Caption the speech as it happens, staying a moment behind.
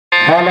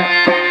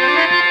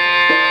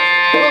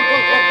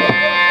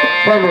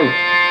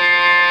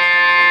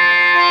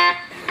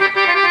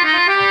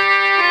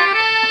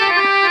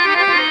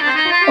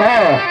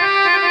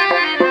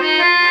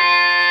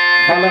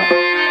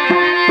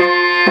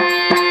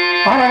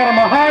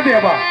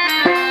மகாதேவா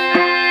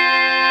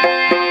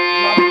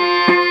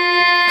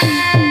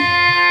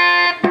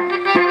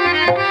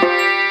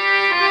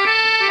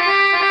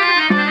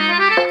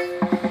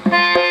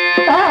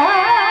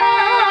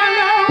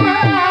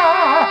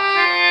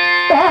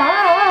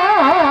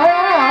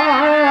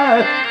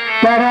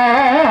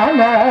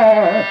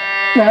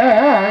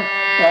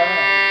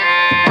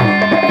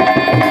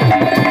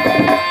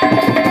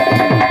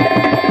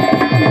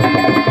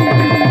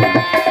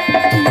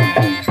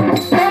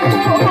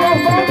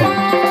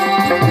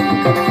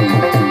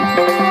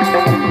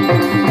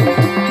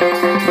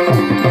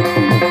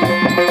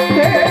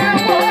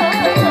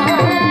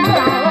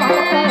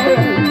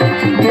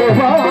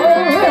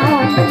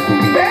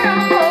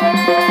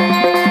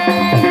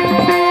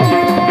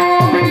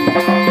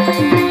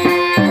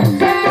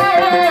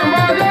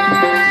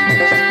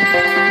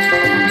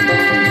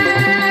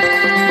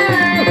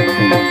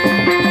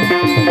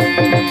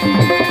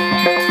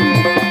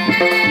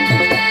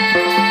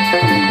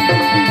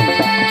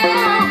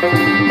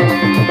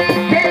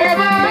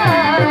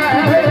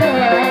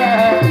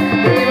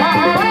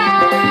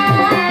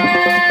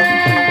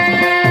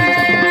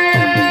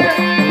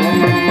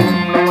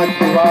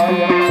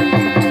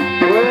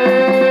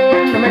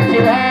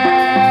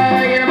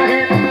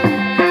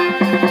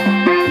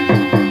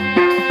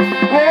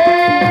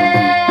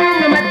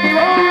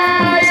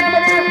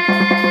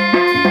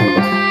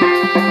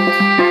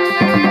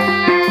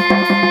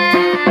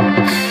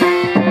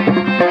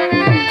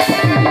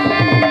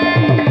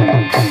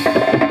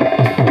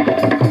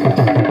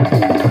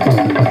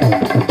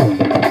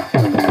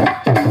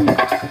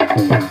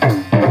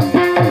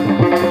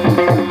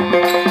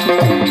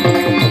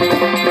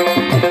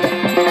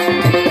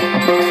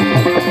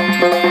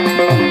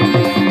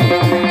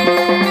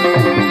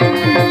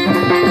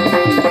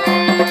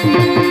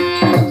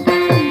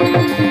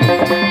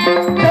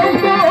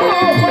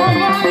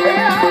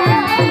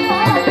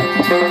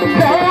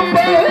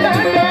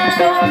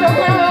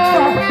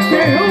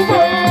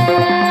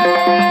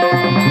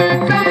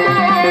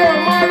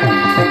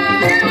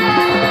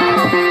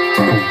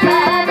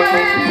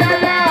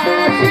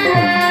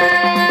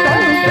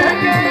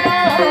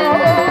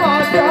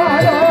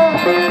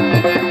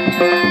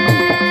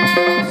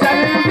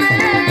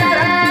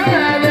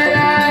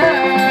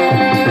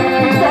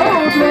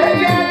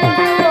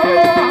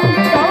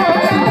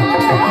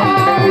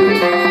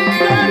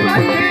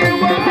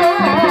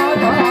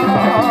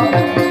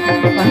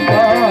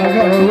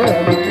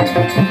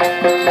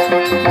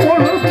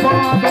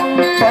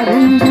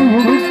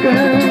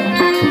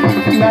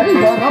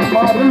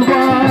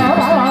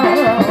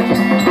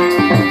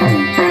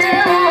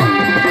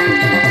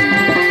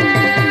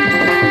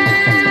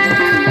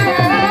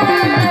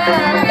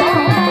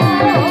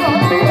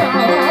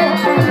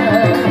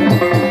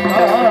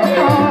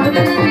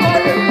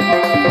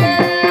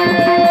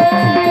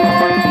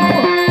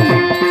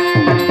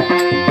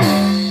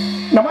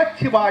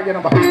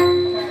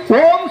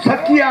ஓம்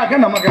சக்தியாக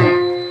நமக.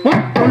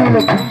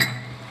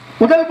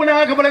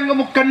 முதல்வனாக விளங்கும்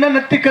முக்கண்ணன்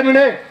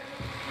நெற்றிக்கண்ணே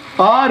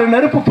 6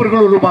 நெருப்பு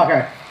பொருள்கள் உருவாக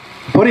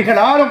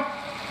பொறிகளாலும்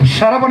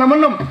சரவணம்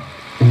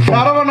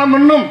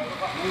என்னும்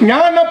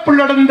ஞான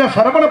புள்ளடந்த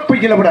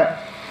சரவணப்பையில விட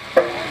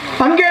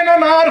அங்கே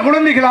நான் 6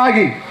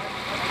 குழந்தைகளாகி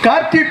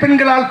கார்த்திகை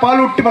பெண்களால்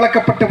பாலூட்டி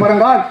வளர்க்கப்பட்டு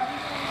வருங்கால்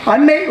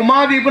அன்னை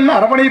உமாதேவன்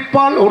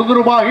அரவணைப்பால் ஒரு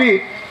துருவாகி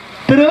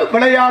திரு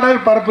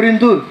விளையாடல்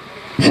பரப்புரிந்து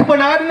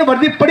சிவனாரின்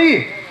வர்த்திப்படி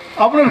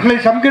அவனர்களை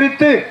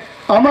சங்கரித்து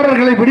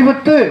அமரர்களை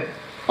விடுவித்து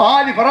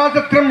ஆதி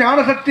பராசத்திரம்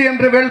ஞானசக்தி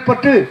என்ற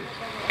வேல்பட்டு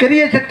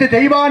கரிய சக்தி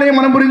தெய்வானே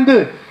மனம் புரிந்து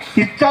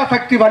இச்சா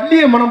சக்தி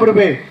வள்ளிய மனம்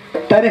புரிவே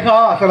தரிகா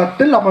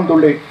அசலத்தில்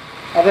அமர்ந்துள்ளேன்.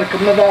 அதற்கு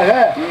முன்னதாக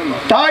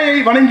தாயை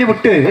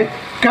வணங்கிவிட்டு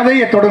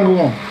கதையை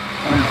தொடங்குவோம்.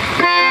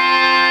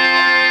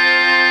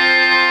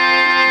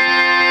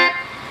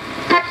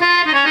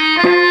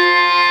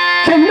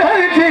 சின்ன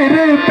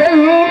சிறு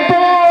பெண்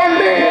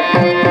போலே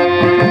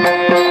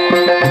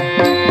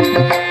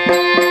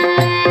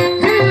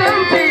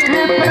சிவகங்கை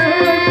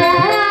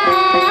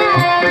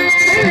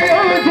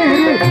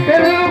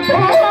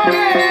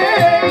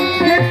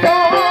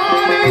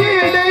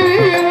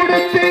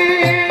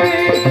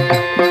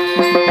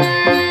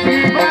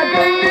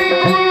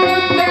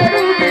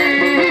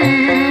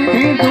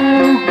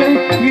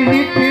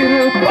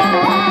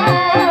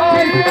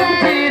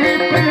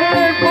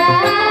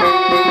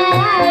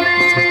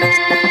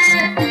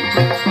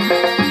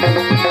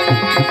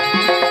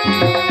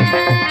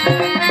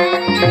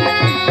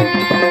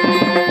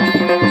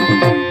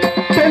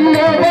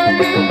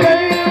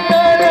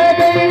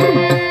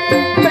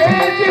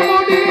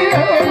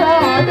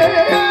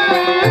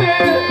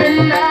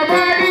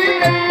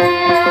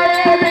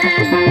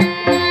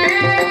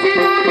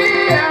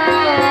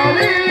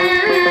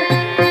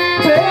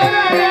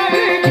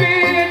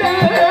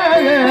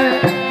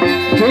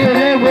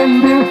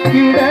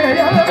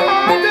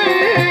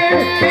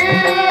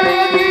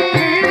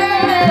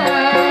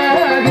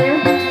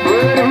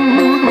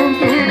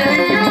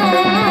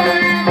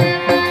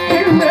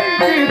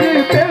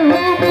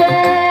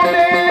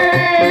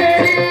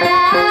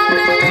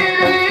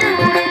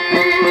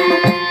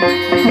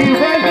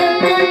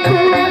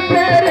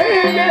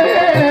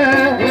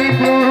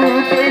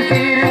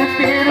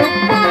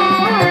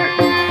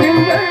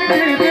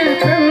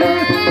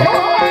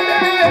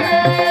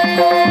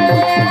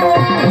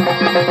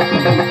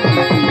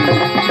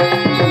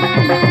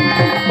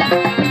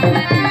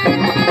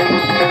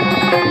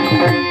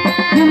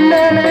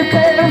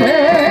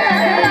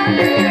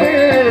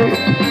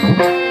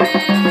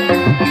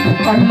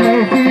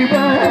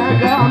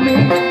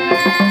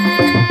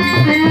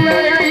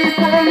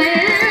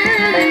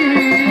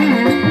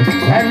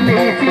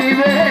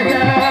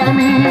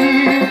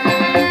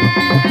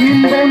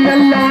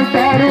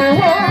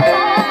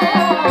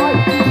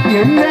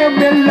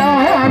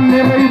என்னமெல்லாம்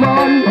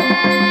நிறைவாள்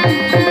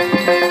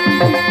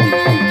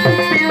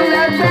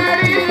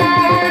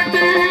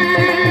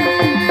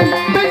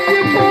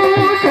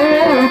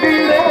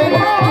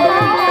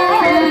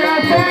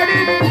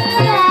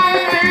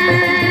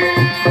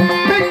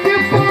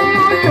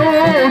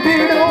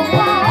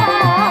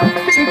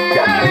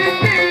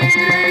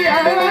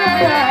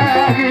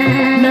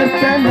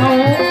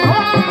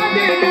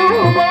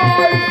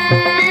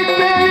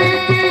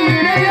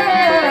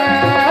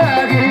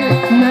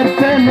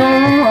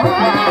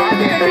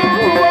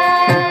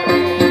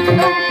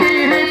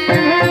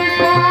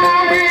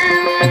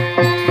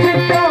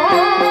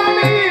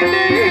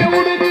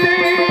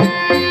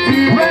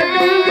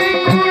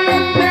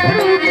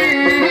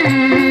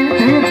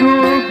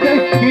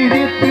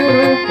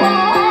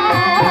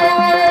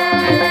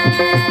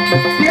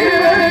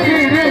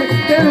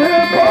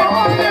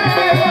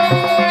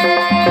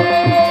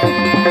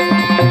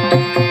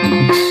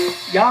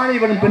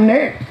பின்னே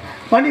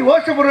மணி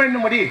ஓசைபுரம்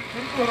என்னும்படி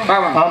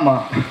ஆமா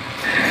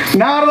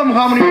நாரத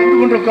முகாமணி வந்து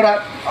கொண்டிருக்கிறார்.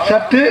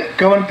 சற்று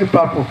கவனித்து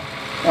பார்ப்போம்.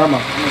 ஆமா,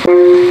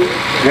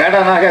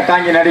 வேடனாக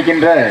தாங்கி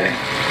நடிக்கின்ற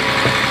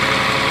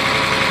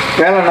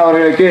வேலன்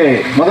அவர்களுக்கு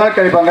முதல்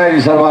கலை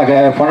பங்காளி சார்பாக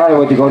பொன்னாடை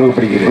ஊற்றி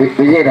கௌரவப்படுகிறது.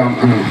 விஜயராம்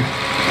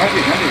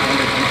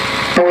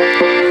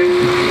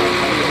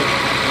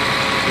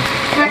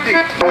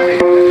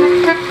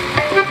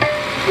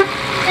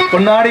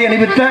பொன்னாடை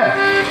அணிவித்த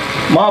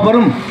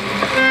மாபெரும்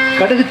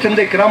கடுகு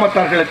சந்தை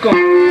கிராமத்தார்களுக்கும்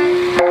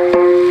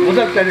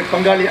முதல் கலை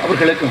பங்காளி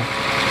அவர்களுக்கும்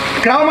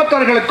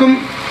கிராமத்தார்களுக்கும்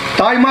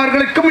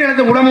தாய்மார்களுக்கும்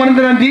எனது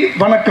உடம்பு நன்றி,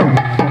 வணக்கம்.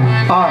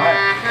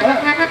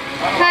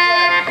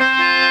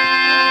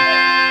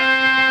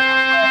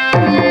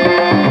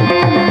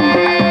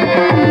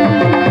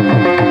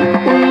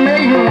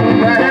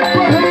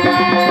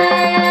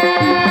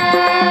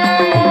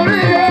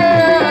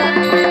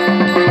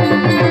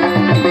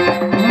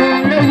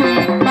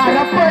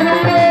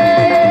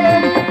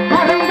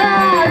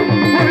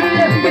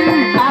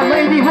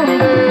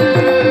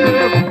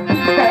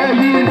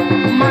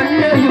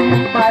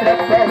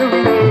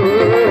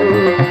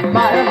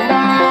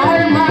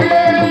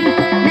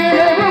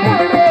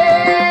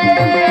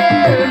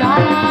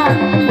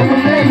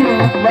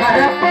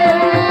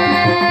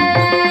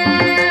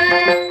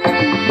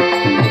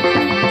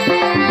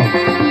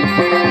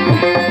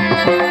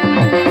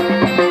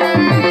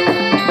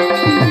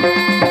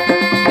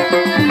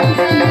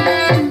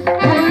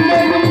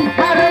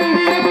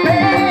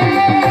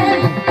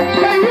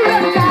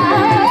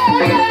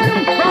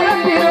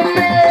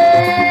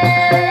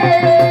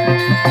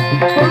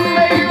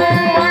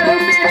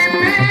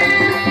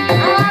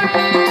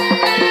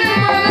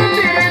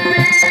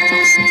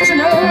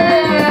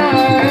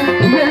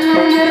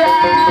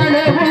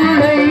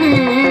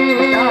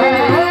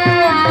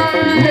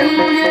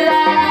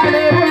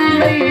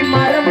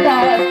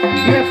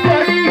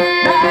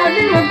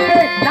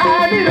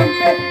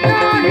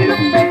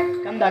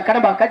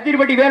 கடம்பா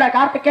கத்திரிப்பட்டி வேலை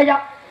கார்த்திகேயா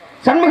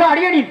சண்முக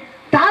அடியனின்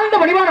தாழ்ந்த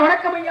பணிவான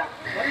வணக்கம் ஐயா.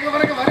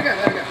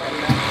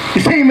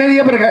 இசை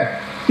மேதிய பிறகு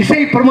இசை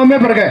பிரமே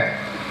பிறகு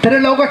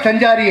திருலோக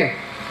சஞ்சாரியே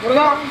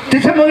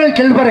திசமகள்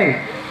செல்வரே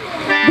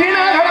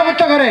வீணாகட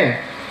புத்தகரே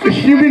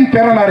விஷ்ணுவின்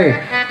பேரனாரே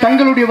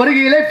தங்களுடைய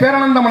வருகையிலே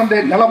பேரானந்தம் அடைந்து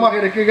நலமாக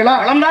இருக்கீங்களா?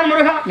 நலம்தான்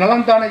முருகா.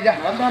 நலம்தான் ஐயா.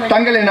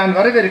 தங்களை நான்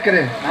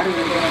வரவேற்கிறேன்.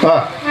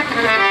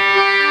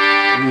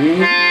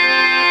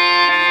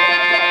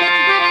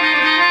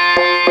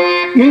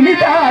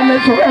 இனிதான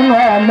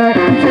சுரமான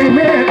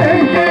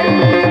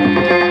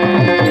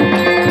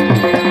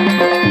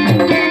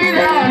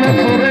இனிதான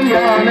சுரமான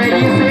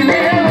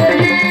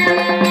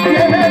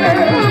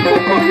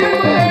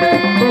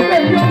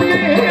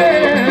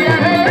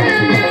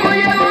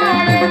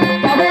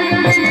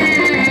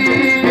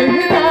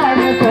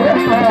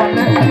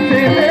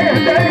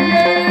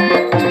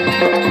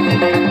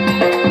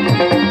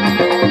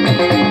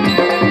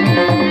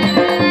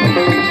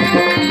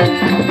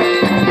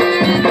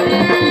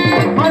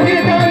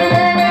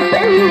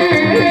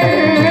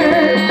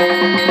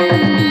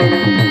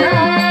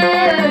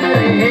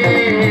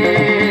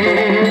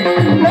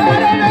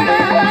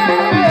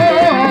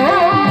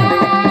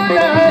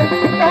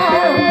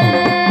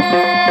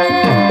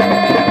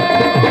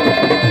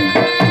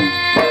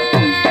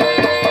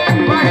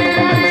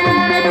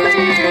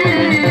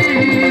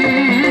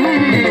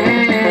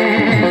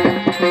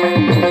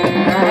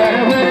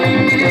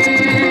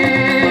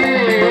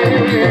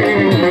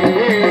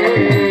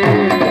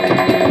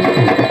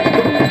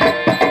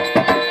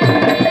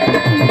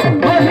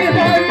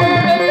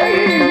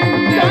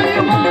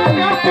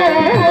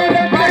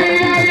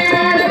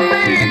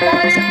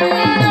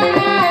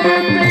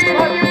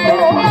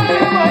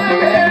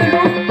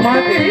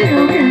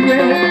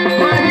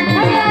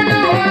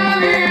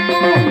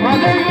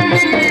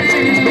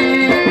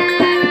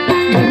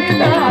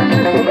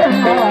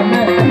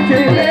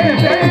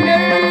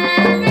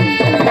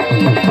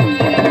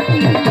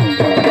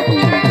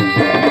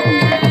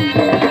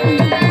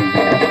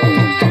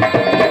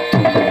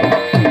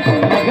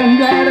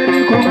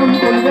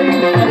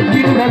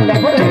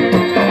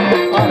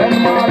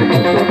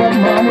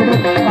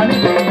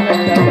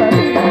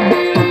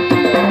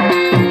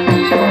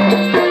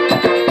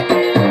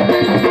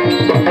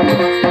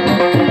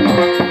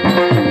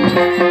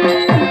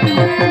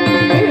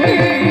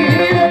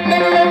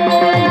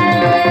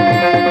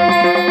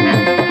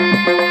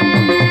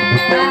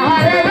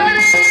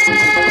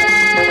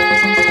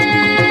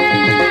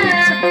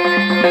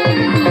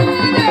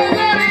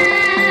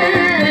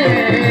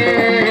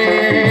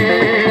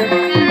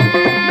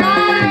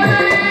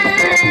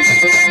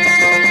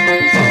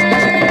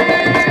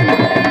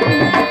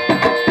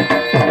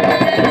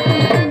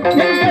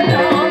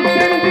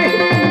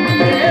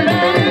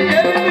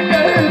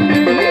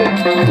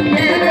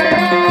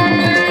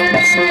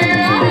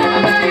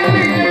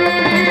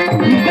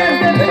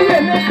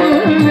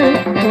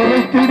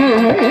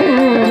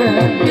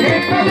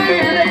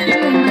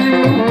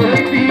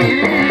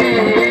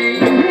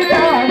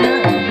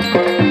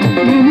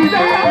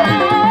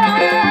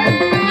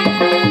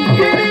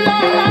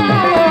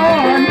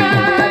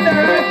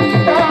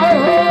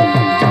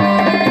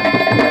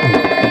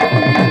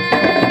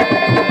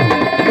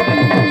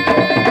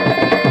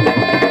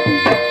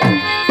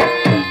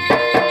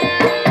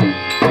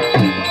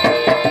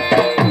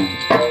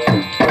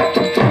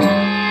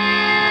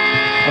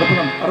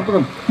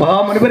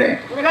மகாமுனிவரே,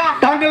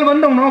 தாங்கள்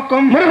வந்த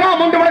நோக்கம் முருகா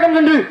 3 வணக்கம்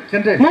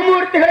சென்று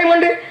மும்மூர்த்திகளை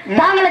கொண்டு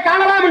தாங்களை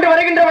காணலாம் என்று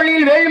வருகின்ற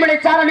வழியில் வேலுமலை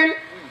சாரலில்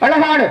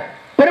அழகாடு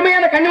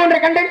பெருமையான கண்ணி ஒன்றை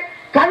கண்டேன்.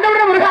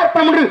 கண்டவுடன் முருகா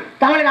அர்ப்பணம் என்று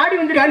தாங்களை நாடி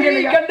வந்து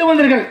கண்டு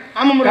வந்தீர்கள்.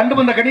 ஆமா, கண்டு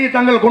வந்த கனியை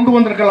தாங்கள் கொண்டு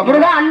வந்திருக்கலாம்.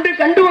 முருகா அன்று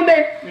கண்டு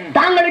வந்தேன்,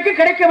 தாங்களுக்கு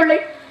கிடைக்கவில்லை.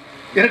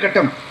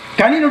 இருக்கட்டும்,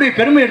 கனியினுடைய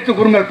பெருமை எடுத்து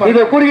கூறுங்கள்.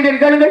 இதோ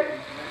கூறுகிறேன் கேளுங்கள்.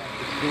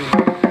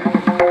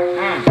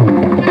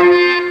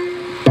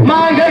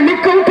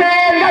 மாங்கனிக்கும்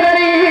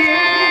தேர்கடலி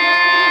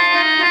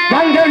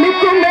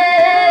மங்கனிக்கும்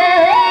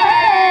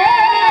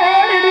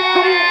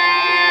மேடிக்கும்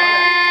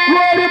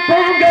ஒரு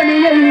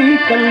பூங்கனியை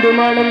கண்டு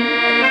மனம்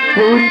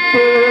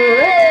பூரித்தே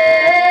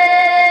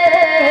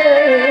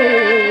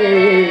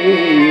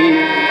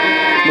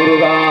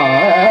முருகா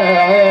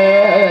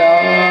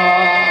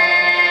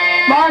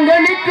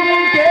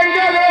மாங்கனிக்கும்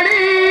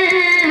தேர்கடலி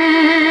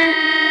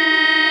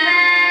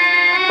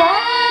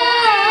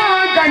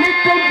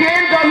மாங்கனிக்கும்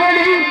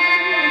தேர்கடலி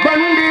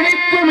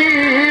வந்தினிக்கும்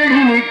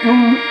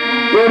ஏடினிக்கும்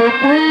ஒரு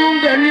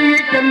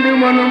பூங்கனியை கண்டு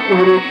மனம்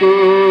பொறுத்தே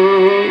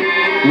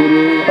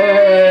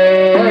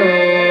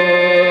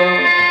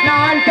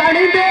நான்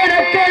கணிந்தேன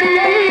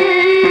கனியை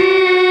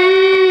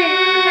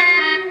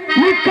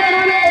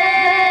நிக்கணமே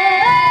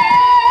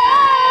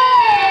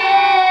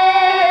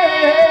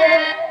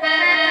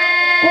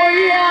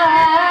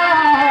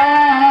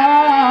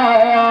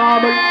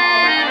கொய்யாமல்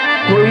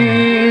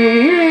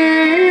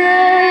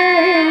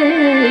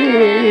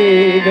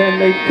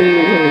கொய்தனைத்து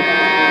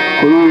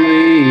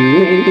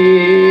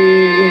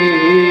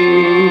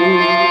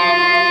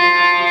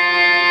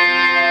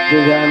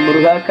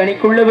முருகா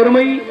கனிக்குள்ள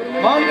பெருமை.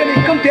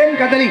 மாங்கனிக்கும் தேன்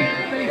கதலி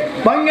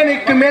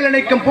பங்கனிக்கும்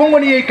மேலனைக்கும்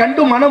பூங்கனியை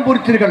கண்டு மனம்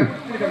பூரித்தீர்கள்.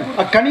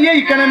 அக்கனியை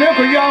இக்கணமே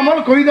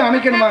கொய்யாமல் கொய்து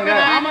அமைக்கணுமாங்க.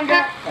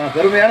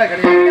 பெருமையான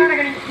கனி.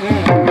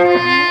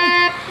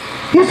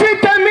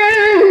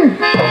 இசைத்தமிழ்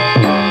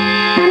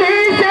நீ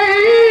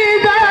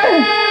செய்த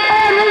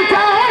அருள்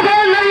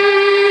சாதனை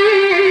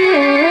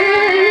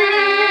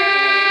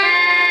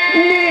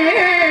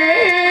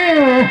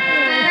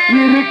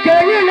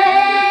இருக்கையிலே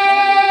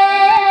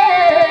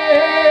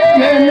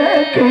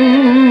எனக்கு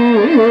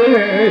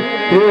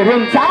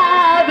பெரும்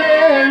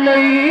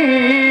சாதனை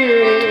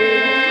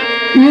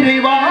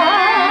இறைவா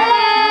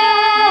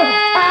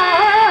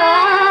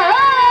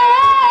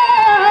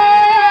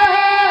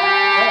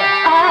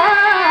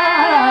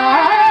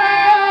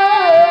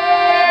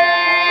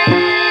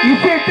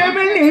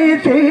இசைத்தமிழ் நீ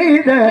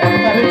செய்த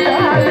அருள்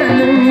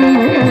சாதனை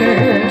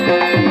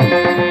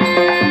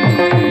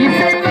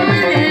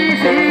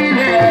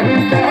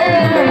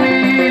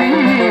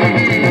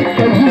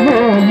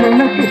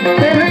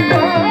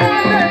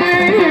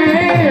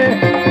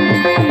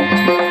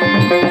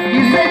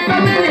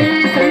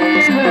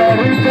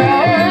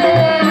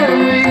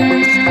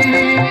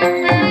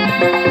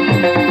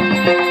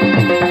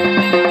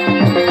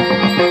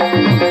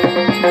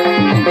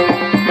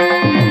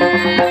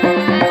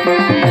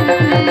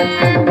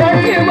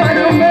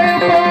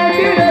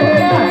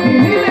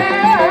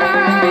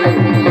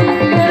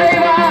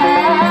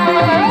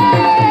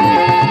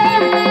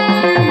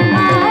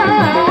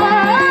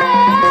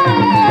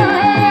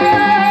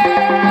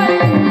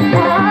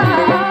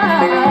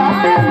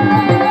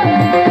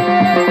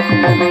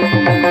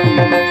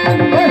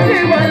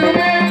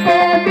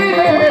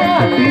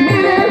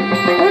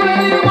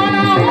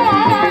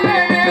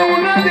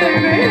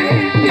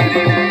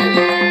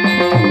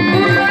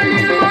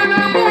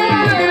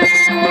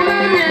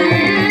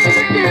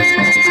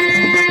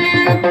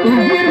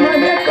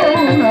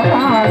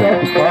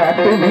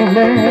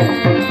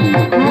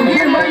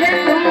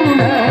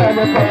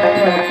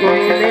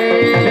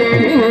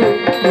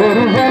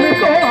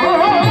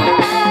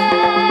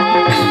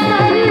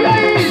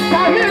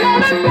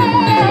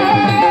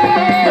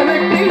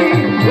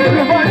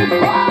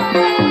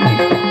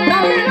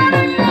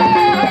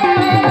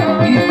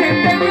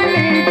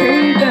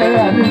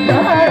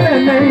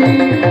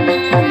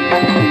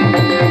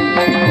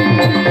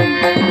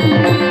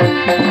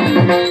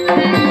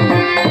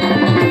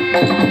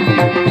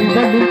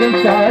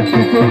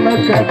சாட்சி சொன்ன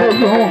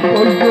கதையும்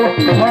பொய்யோ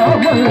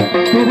மாமல்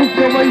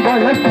திருச்சபை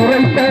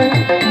வழக்குரைத்த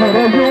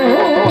முறையோ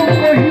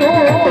பொய்யோ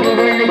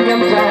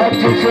வெளியம்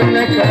சாட்சி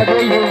சொன்ன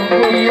கதையும்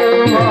பொய்யோ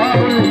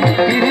மாமல்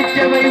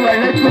திருச்சபை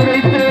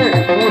வழக்குரைத்த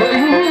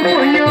முறையும்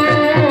பொய்யோ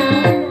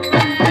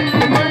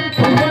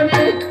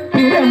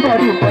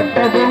திறம்படிப்பட்ட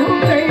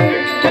பூனை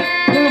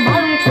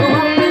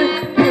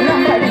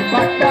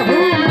திறம்படிப்பட்ட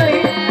பூனை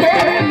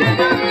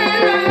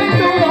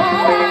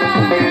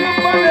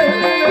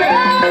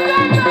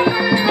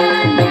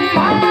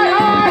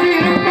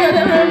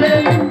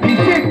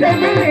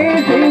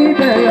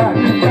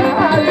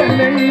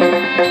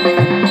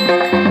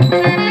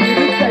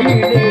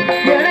இருக்கையிலே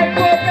எனக்கு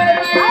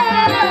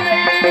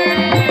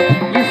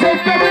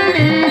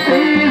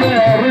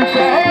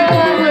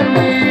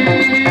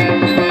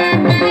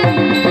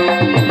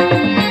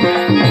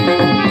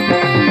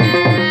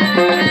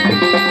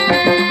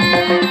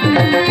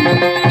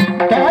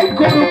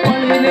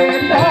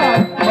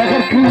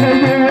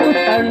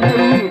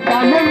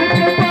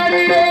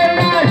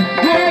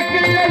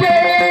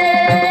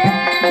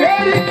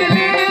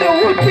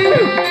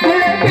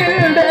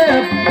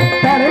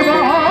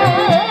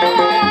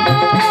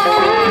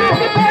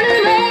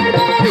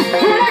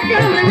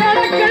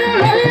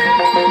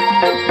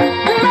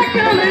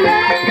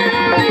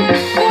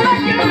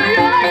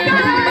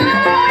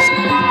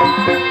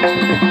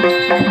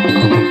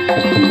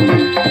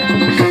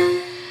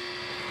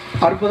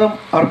அற்புதம்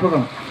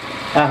அற்புதம்.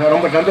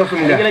 ரொம்ப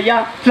சந்தோஷம் ஐயா.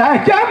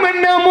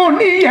 ராஜமன்ன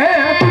முனிய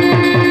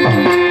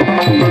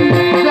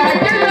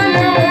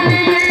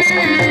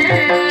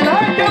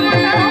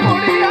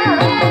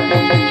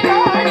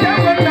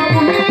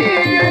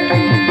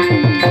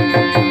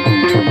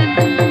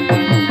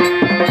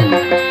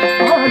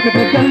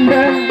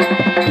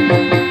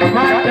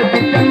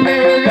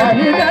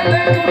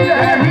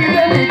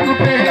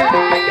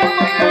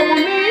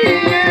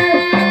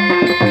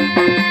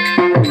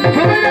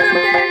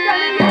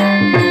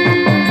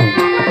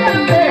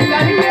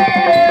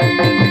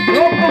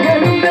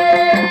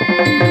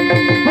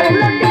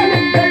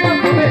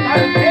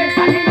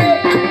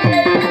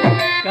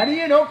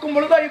கனியை நோக்கும்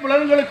பொழுது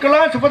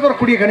இவ்வுலகங்களுக்கெல்லாம்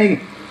சுபதரக்கூடிய கனி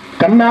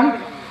கண்ணால்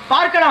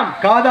பார்க்கலாம்,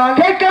 காதால்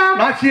கேட்கலாம்,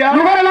 நாசியால்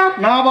நுகரலாம்,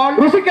 நாவால்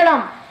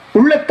ருசிக்கலாம்,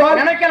 உள்ளத்தால்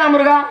நினைக்கலாம்.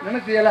 முருகா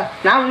நினைச்சீங்களா?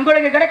 நான்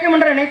உங்களுக்கு கிடைக்கும்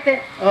என்று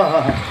நினைத்தேன்.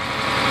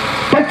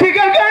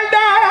 பசிகள்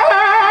கண்டா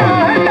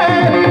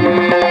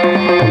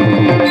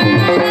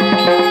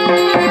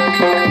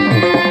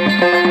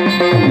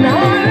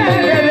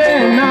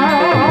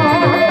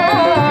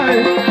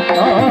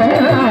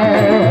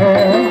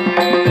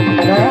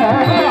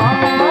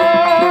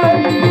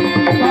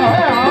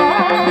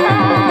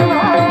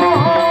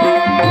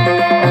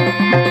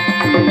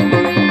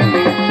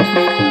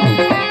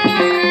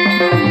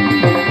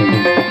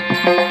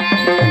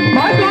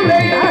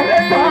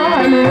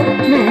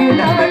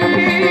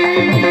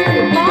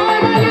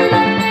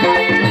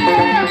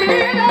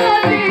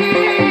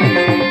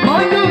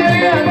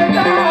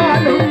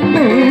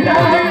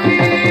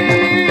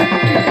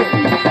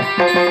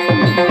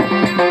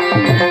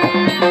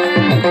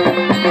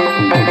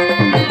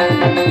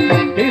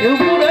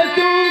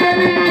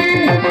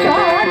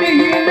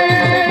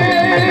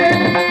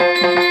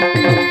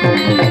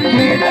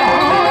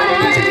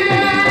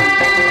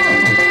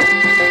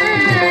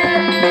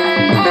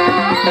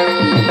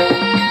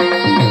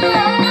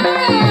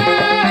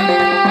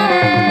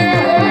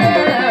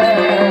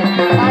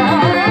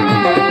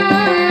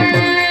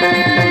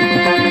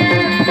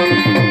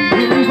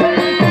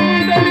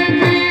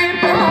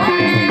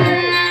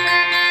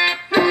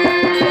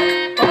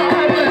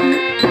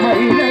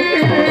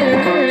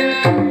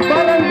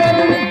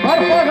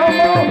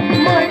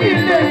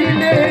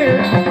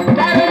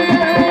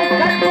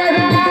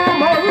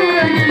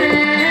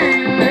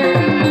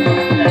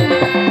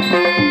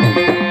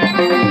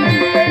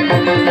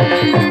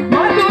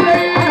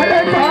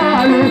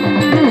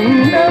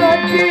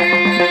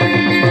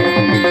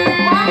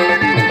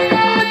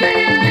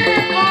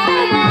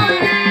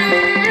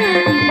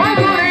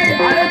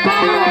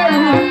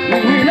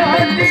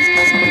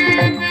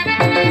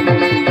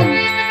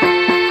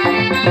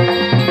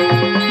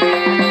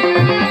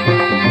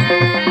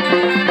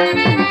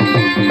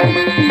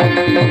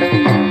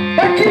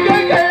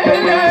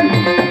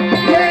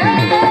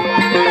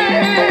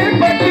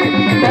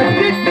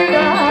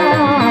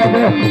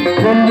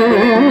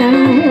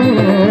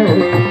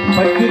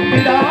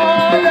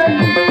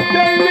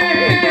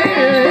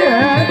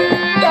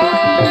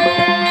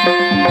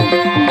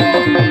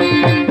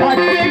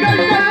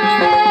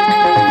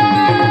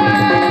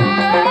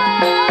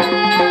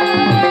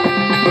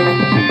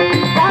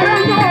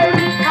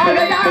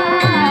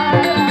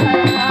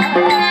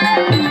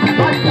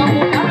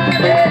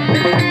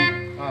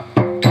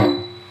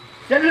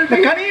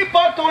கனியை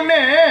பார்த்த உடனே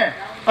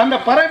அந்த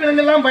பறவைகள்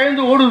எல்லாம்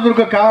பயந்து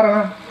ஓடுவதற்கு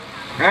காரணம்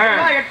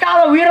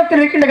எட்டாவது உயரத்தில்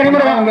இருக்கின்ற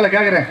கனிமுருகா. உங்களை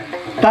கேக்குறேன்,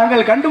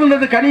 தாங்கள் கண்டு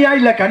வந்தது கனியா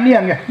இல்ல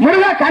கன்னியாங்க?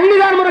 முருகா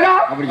கன்னிதான் முருகா.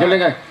 அப்படி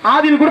சொல்லுங்க.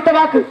 ஆதியில் கொடுத்த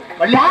வாக்கு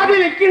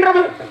ஆதியில்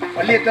இருக்கின்றது.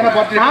 வள்ளியத்தான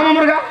பார்த்து? ஆமா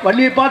முருகா.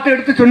 வள்ளியை பார்த்து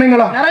எடுத்து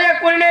சொன்னீங்களா? நிறைய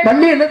கூறினேன்.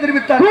 வள்ளி என்ன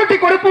தெரிவித்தார்? கூட்டி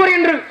கொடுப்போர்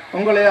என்று.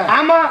 உங்களையா?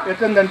 ஆமா.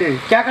 எத்தனை தண்டி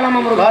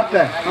கேட்கலாமா முருகா?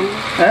 வார்த்தை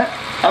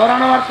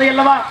தவறான வார்த்தை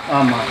அல்லவா?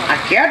 ஆமா.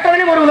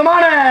 கேட்டதிலும் ஒரு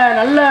விதமான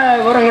நல்ல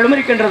விவரங்களும்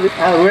இருக்கின்றது.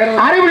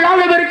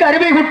 அறிவில்லாதவருக்கு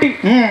அறிவை கூட்டி,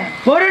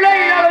 பொருளை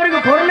இல்லாதவருக்கு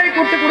பொருளை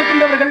கூட்டி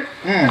கொடுக்கின்றவர்கள்.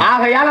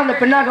 ஆகையால் அந்த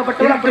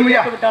பெண்ணாகப்பட்டவர் அப்படி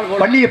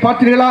வள்ளியை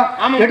பார்த்தீர்களா?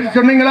 எடுத்து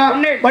சொன்னீங்களா?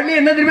 வள்ளி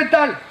என்ன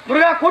தெரிவித்தால்?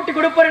 முருகா கூட்டி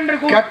கொடுப்பார் என்று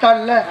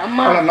கேட்டால்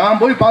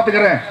நான் போய்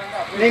பாத்துக்கிறேன்,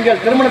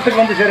 நீங்கள்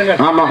திருமணத்துக்கு வந்து சேருங்க.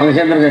 ஆமா, அங்க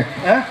சேர்ந்துருங்க.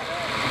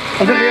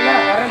 வந்துடுறீங்களா?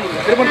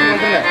 திருமணத்துக்கு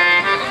வந்துருங்க.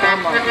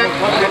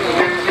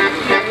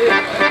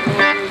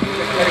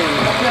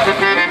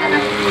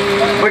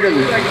 போயிட்டு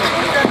வந்து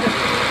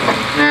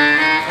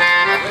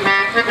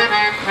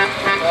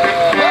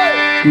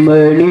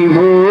மணி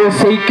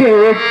ஓசை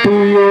கேட்டு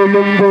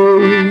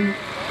எழும்போய்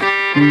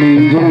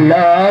நீங்கள்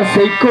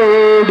ஆசை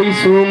கோடி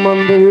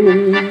சுமந்து,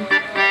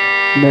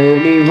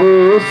 மணி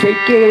ஓசை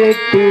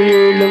கேட்டு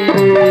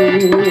எழும்போய்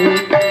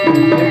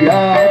நீங்கள்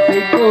ஆசை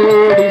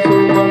கோடி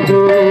சுமந்து,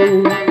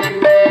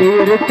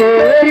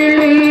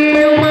 திருத்தேரில்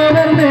நீயும்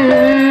அமர்ந்து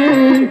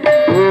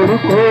ஒரு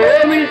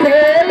கோவில்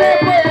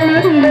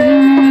சேரப்படும்,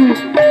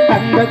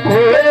 அந்த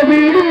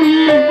கோவிலும்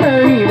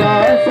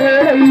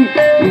பரிவாசலை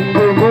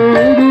இங்கு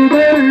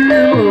மூடுதல்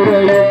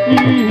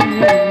முறையும்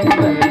கேட்டு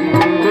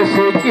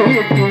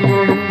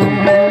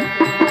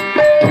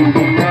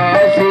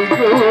ஆசை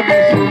கோடி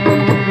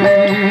சுமந்து.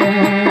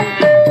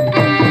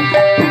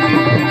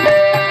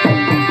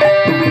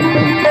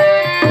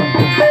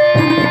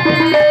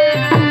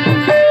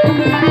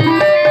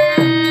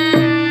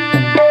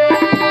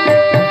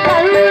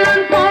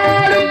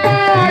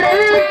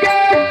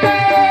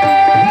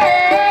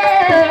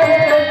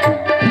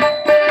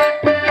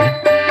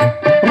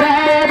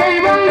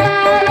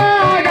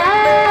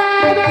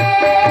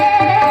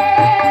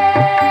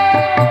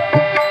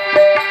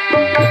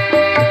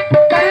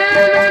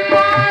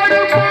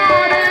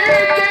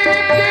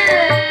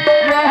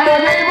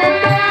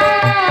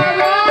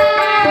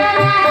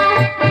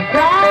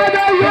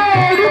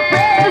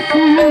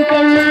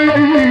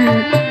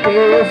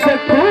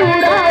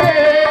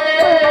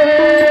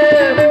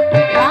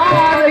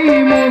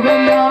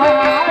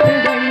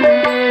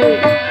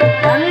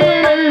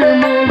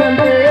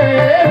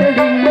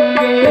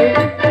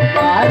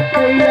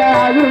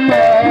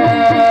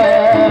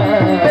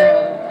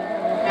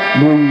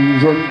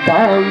 நெஞ்சம்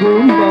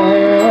தாங்குமா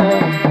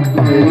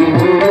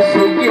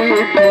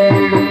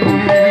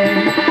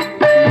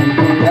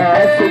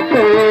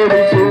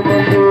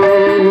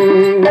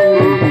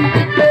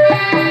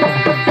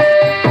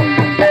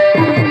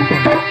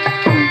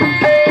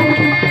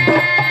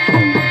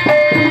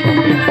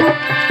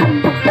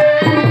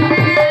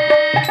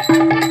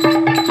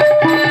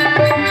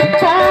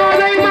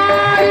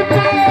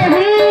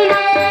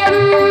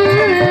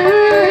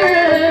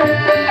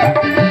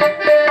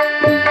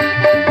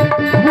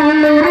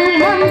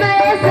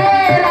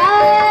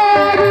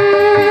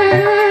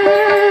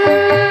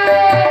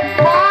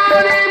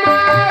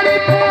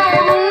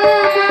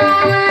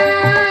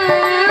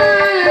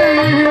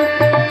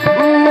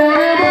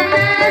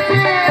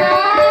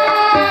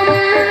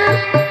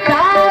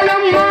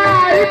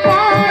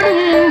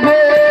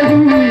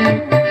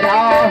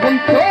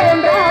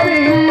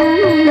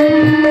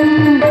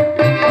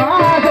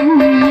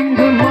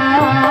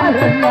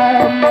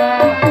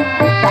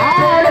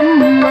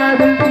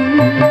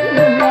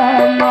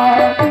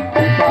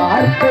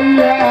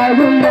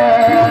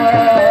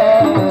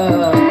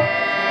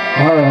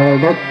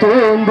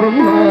தோன்றும்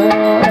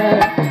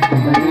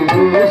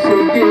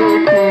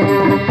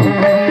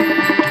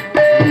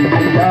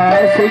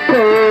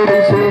ஆசைக்கோடு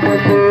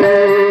சுமந்து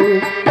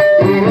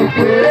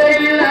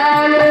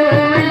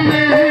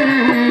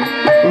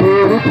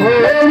ஒரு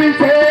கோவில்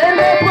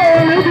சேர்ந்த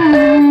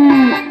பொழுது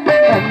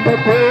அந்த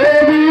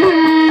கோவில்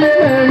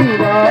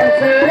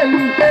வாசல்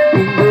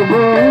இங்கு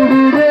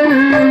மூடுதல்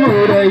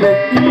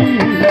முறையில்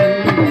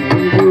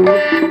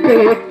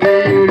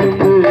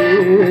கேட்கெழும்பு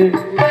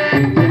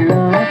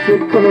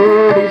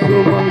கோடி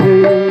சுமந்து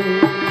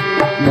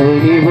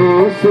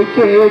மறிவோசை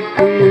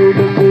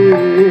கேட்கெழும்பு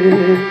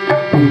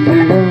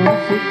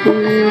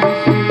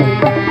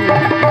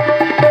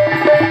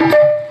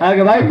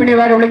ஆக வாய்ப்பினை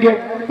வார ஒழுங்க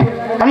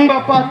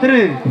அன்பப்பா திரு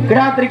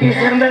கிராத்திரிக்கை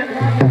சேர்ந்த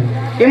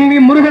எம்பி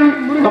முருகன்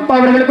அப்பா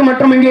அவர்களுக்கு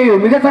மற்றும் இங்கே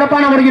மிக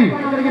சிறப்பான முறையில்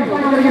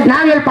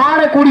நாங்கள்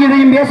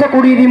பாடக்கூடியதையும்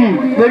பேசக்கூடியதையும்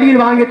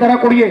வெளியில் வாங்கி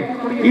தரக்கூடிய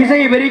இசை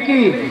வெறிக்கு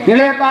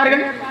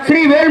நிலையத்தார்கள்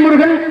ஸ்ரீ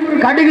வேல்முருகன்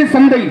கடுகு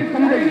சந்தை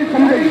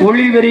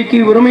ஒளி வெறிக்கு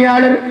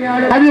உரிமையாளர்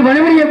அது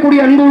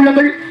வலுவறியக்கூடிய அன்பு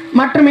உள்ளங்கள்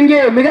மற்றும் இங்கே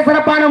மிக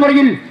சிறப்பான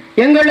முறையில்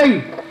எங்களை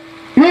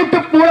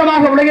யூடியூப்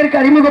மூலமாக உலகிற்கு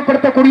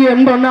அறிமுகப்படுத்தக்கூடிய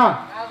அன்பன்னா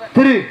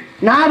திரு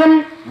நாதன்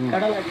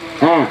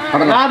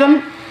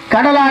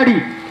கடலாடி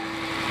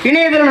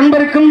இணையதள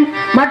நண்பருக்கும்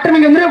மற்றும்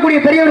இங்கு இருக்கக்கூடிய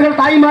பெரியவர்கள்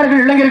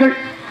தாய்மார்கள் இளைஞர்கள்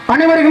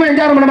அனைவருக்கும்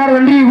நெஞ்சார்ந்த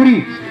நன்றியை கூறி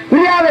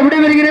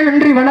விடைபெறுகிறேன்.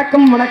 நன்றி,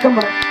 வணக்கம்.